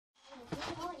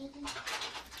Well,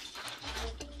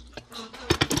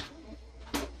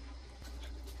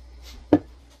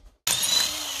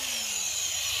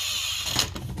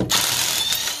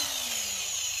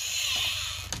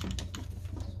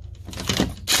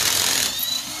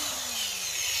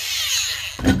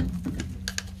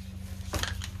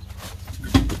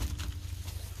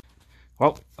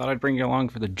 thought I'd bring you along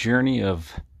for the journey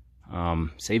of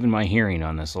saving my hearing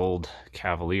on this old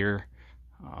Cavalier.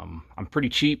 I'm pretty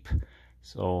cheap,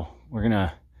 so we're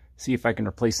gonna see if I can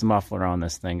replace the muffler on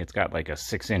this thing. It's got like a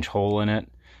 6-inch hole in it.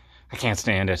 I can't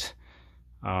stand it.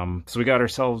 So we got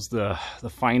ourselves the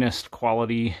finest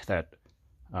quality that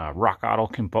Rock Auto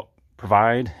can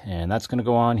provide, and that's gonna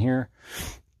go on here.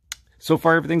 So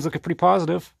far, everything's looking pretty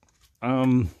positive.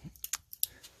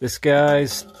 This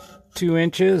guy's 2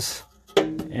 inches.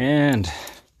 And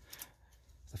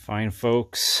the fine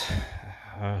folks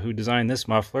who designed this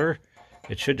muffler,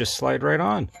 it should just slide right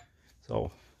on.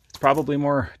 So it's probably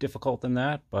more difficult than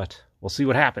that, but we'll see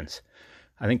what happens.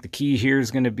 I think the key here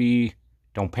is going to be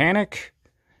don't panic.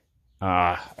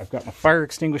 I've got my fire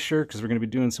extinguisher because we're going to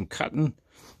be doing some cutting.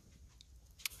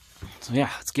 So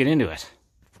yeah, let's get into it.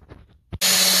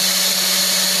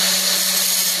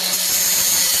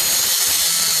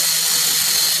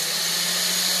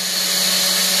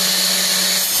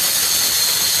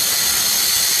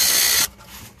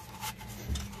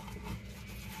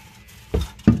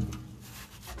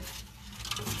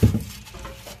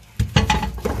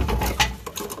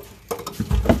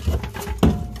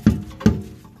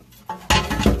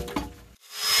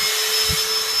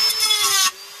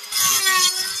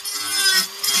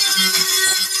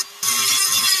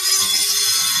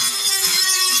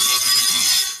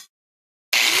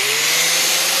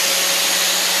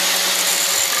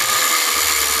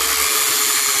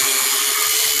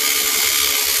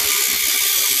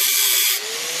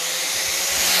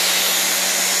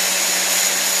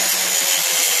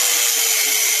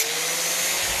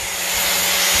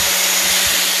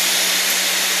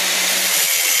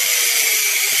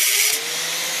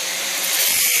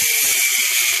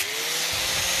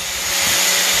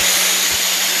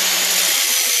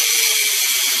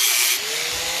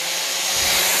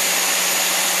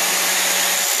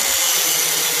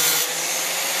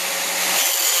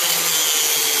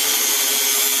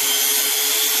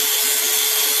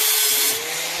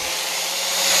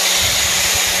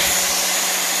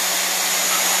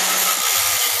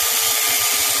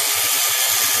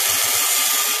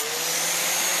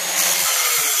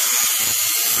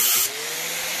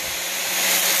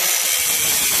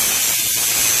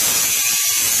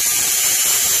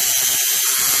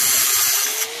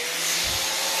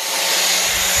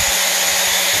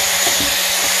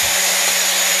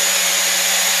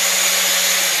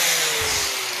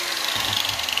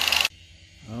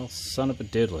 Son of a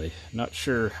diddly. Not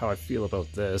sure how I feel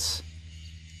about this.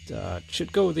 It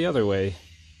should go the other way.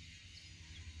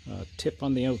 Tip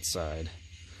on the outside.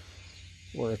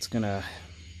 Or it's gonna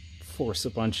force a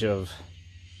bunch of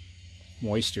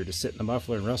moisture to sit in the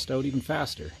muffler and rust out even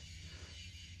faster.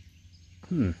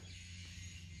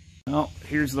 Well,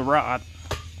 here's the rot.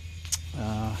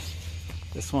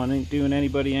 This one ain't doing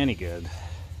anybody any good.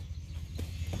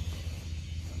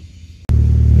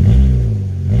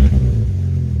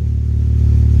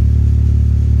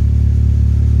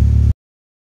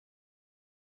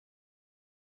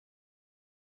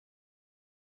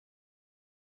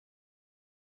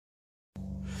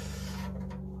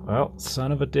 Well,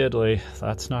 son of a diddly,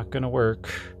 that's not gonna work.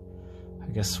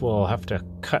 I guess we'll have to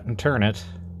cut and turn it.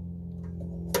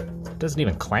 It doesn't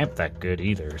even clamp that good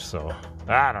either, so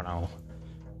I don't know.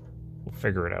 We'll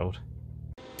figure it out.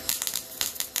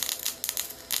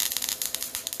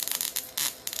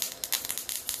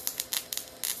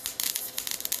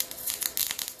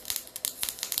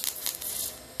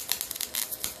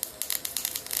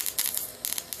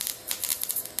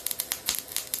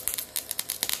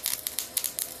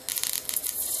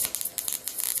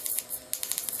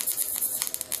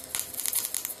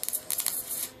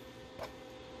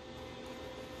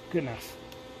 Good enough.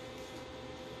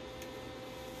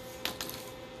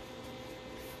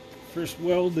 First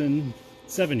weld in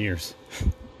 7 years.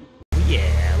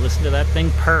 Yeah, listen to that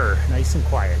thing purr. Nice and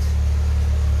quiet.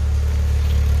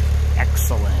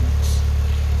 Excellent.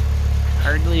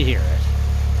 Hardly hear it.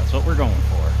 That's what we're going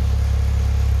for.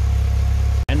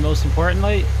 And most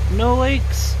importantly, no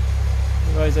leaks.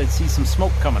 Otherwise I'd see some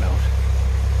smoke coming out.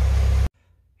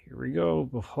 Here we go.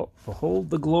 Behold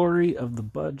the glory of the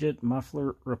budget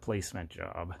muffler replacement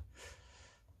job.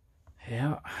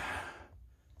 Yeah.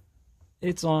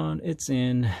 It's on, it's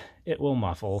in, it will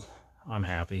muffle. I'm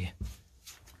happy.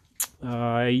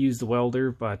 I used the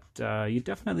welder, but you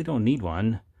definitely don't need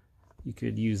one. You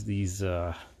could use these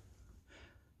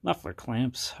muffler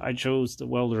clamps. I chose the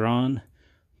welder on,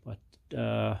 but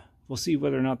we'll see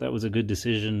whether or not that was a good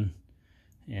decision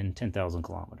in 10,000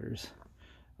 kilometers.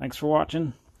 Thanks for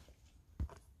watching.